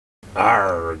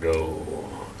Argo.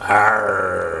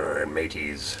 Arr,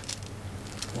 mateys.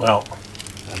 Well,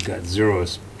 I've got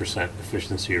 0%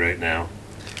 efficiency right now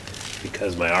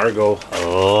because my Argo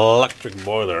electric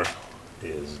boiler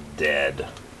is dead.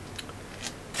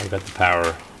 I've got the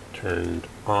power turned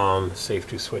on,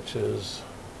 safety switches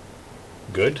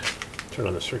good. Turn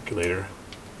on the circulator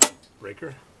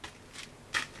breaker.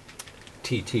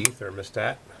 TT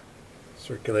thermostat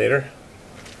circulator,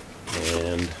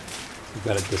 and we've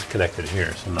got it disconnected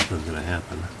here, so nothing's going to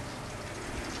happen.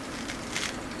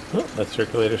 Oh, that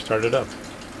circulator started up.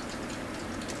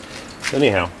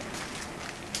 Anyhow,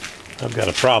 I've got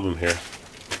a problem here.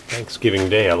 Thanksgiving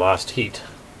Day I lost heat.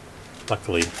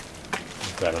 Luckily,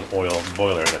 I've got an oil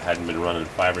boiler that hadn't been running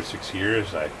 5 or 6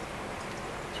 years. I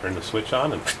turned the switch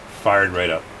on and fired right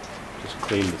up. Just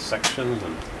cleaned the sections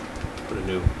and put a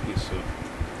new piece of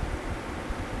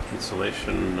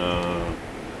insulation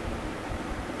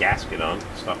gasket on,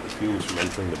 stop the fumes from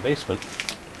entering the basement.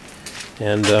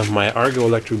 And my Argo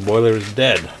electric boiler is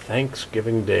dead.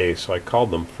 Thanksgiving Day, so I called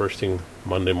them first thing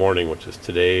Monday morning, which is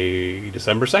today,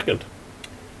 December 2nd.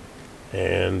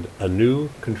 And a new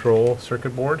control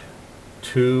circuit board,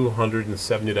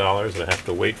 $270, and I have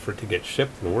to wait for it to get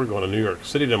shipped. And we're going to New York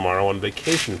City tomorrow on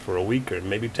vacation for a week or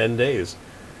maybe 10 days.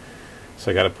 So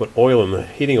I got to put oil in the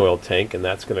heating oil tank, and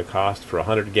that's going to cost for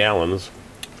 100 gallons,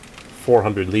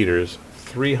 400 liters,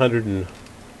 $400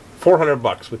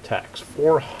 with tax.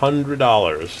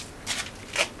 $400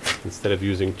 instead of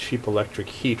using cheap electric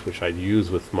heat, which I'd use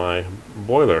with my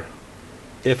boiler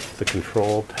if the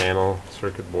control panel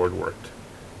circuit board worked.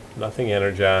 Nothing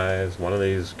energized. One of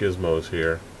these gizmos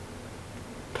here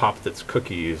popped its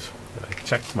cookies. I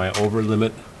checked my over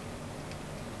limit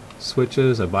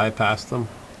switches. I bypassed them.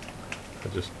 I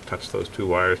just touched those two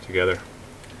wires together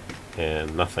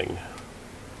and nothing.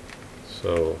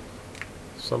 So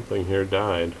something here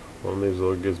died. One of these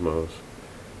little gizmos.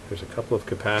 There's a couple of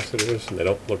capacitors and they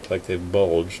don't look like they've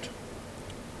bulged.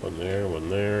 One there, one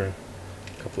there.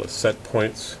 A couple of set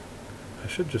points. I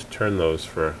should just turn those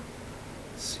for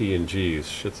C and G's,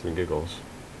 shits and giggles.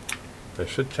 I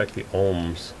should check the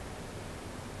ohms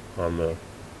on the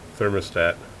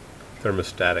thermostatic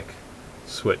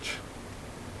switch.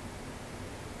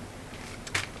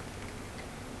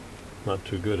 Not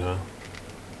too good, huh?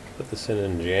 Put this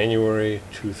in January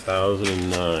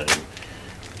 2009.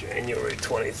 January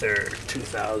 23rd,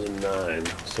 2009.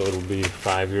 So it'll be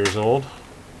 5 years old.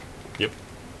 Yep.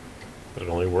 But it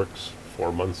only works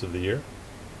 4 months of the year.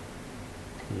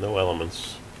 No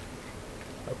elements.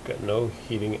 I've got no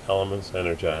heating elements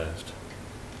energized.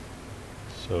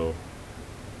 So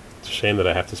it's a shame that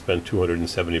I have to spend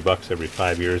 $270 every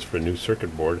 5 years for a new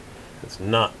circuit board. It's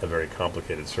not a very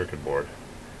complicated circuit board.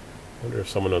 I wonder if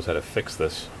someone knows how to fix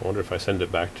this. I wonder if I send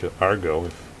it back to Argo,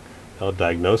 if they'll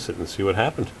diagnose it and see what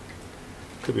happened.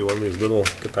 Could be one of these little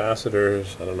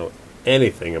capacitors. I don't know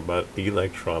anything about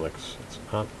electronics. It's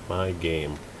not my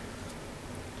game.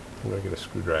 I'm going to get a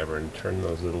screwdriver and turn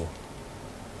those little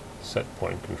set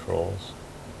point controls.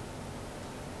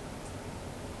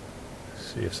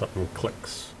 See if something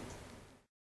clicks.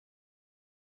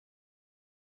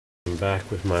 I'm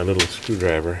back with my little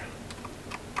screwdriver.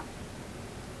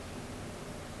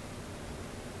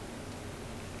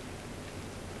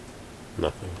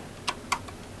 Nothing.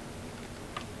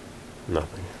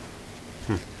 Nothing.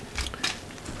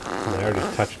 I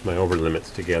already touched my over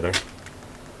limits together.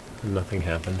 And nothing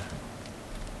happened.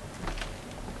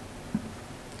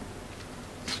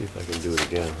 Let's see if I can do it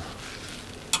again.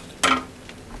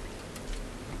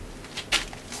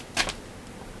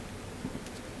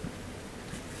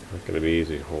 Not going to be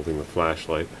easy holding the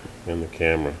flashlight and the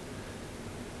camera.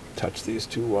 Touch these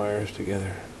two wires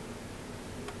together.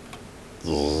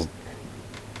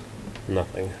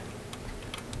 Nothing.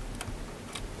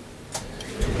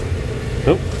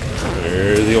 Nope.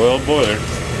 There's the oil boiler.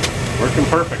 Working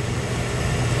perfect.